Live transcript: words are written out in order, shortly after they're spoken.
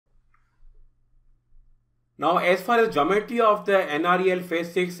Now, as far as geometry of the NREL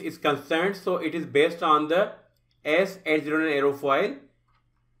Phase 6 is concerned, so it is based on the S809 airfoil,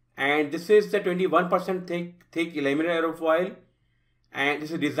 and this is the 21% thick laminar airfoil, and this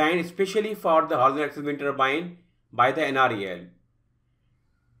is designed especially for the horizontal axis wind turbine by the NREL.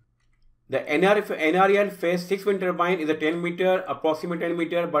 The NREL Phase 6 wind turbine is a 10 meter, approximate 10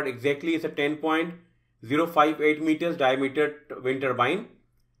 meter, but exactly it's a 10.058 meters diameter wind turbine.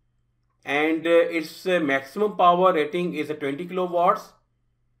 And its maximum power rating is a 20 kilowatts,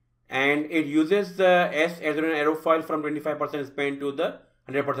 and it uses the S809 airfoil from 25% span to the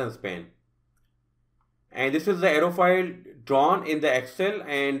 100% span. And this is the airfoil drawn in the Excel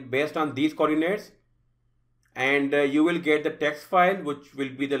and based on these coordinates, and you will get the text file which will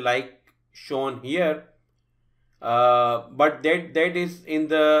be the like shown here, but that is in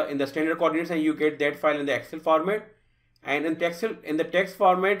the standard coordinates, and you get that file in the Excel format. And in the text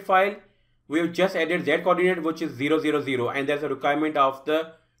format file, we have just added z coordinate, which is 0, 0, 0, and that's a requirement of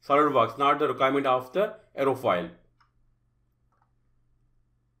the SOLIDWORKS, not the requirement of the airfoil.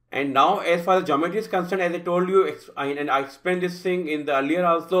 And now, as far as geometry is concerned, as I told you, and I explained this thing in the earlier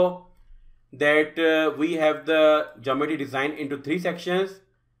also, that we have the geometry design into 3 sections.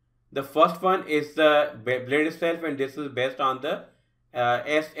 The first one is the blade itself, and this is based on the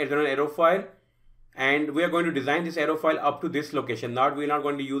S809 airfoil, and we are going to design this airfoil up to this location. We are not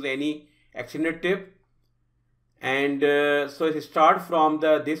going to use any extended tip, and so it starts from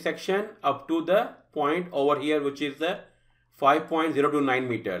this section up to the point over here, which is the 5.029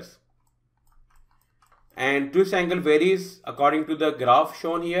 meters. And twist angle varies according to the graph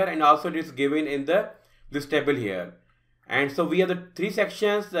shown here, and also it is given in this table here. And so we have the 3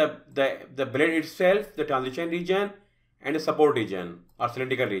 sections: the blade itself, the transition region, and the support region or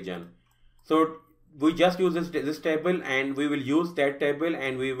cylindrical region. So we just use this table, and we will use that table,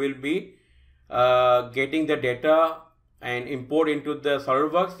 and we will be getting the data and import into the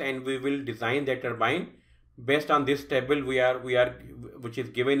SOLIDWORKS, and we will design that turbine based on this table which is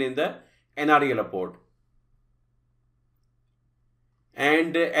given in the NREL report.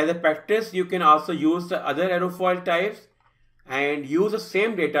 And as a practice, you can also use the other airfoil types and use the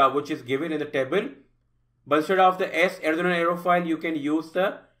same data which is given in the table, but instead of the S809 airfoil, you can use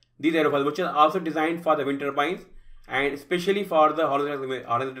these airfoils, which are also designed for the wind turbines and especially for the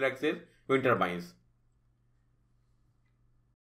horizontal axis wind turbines.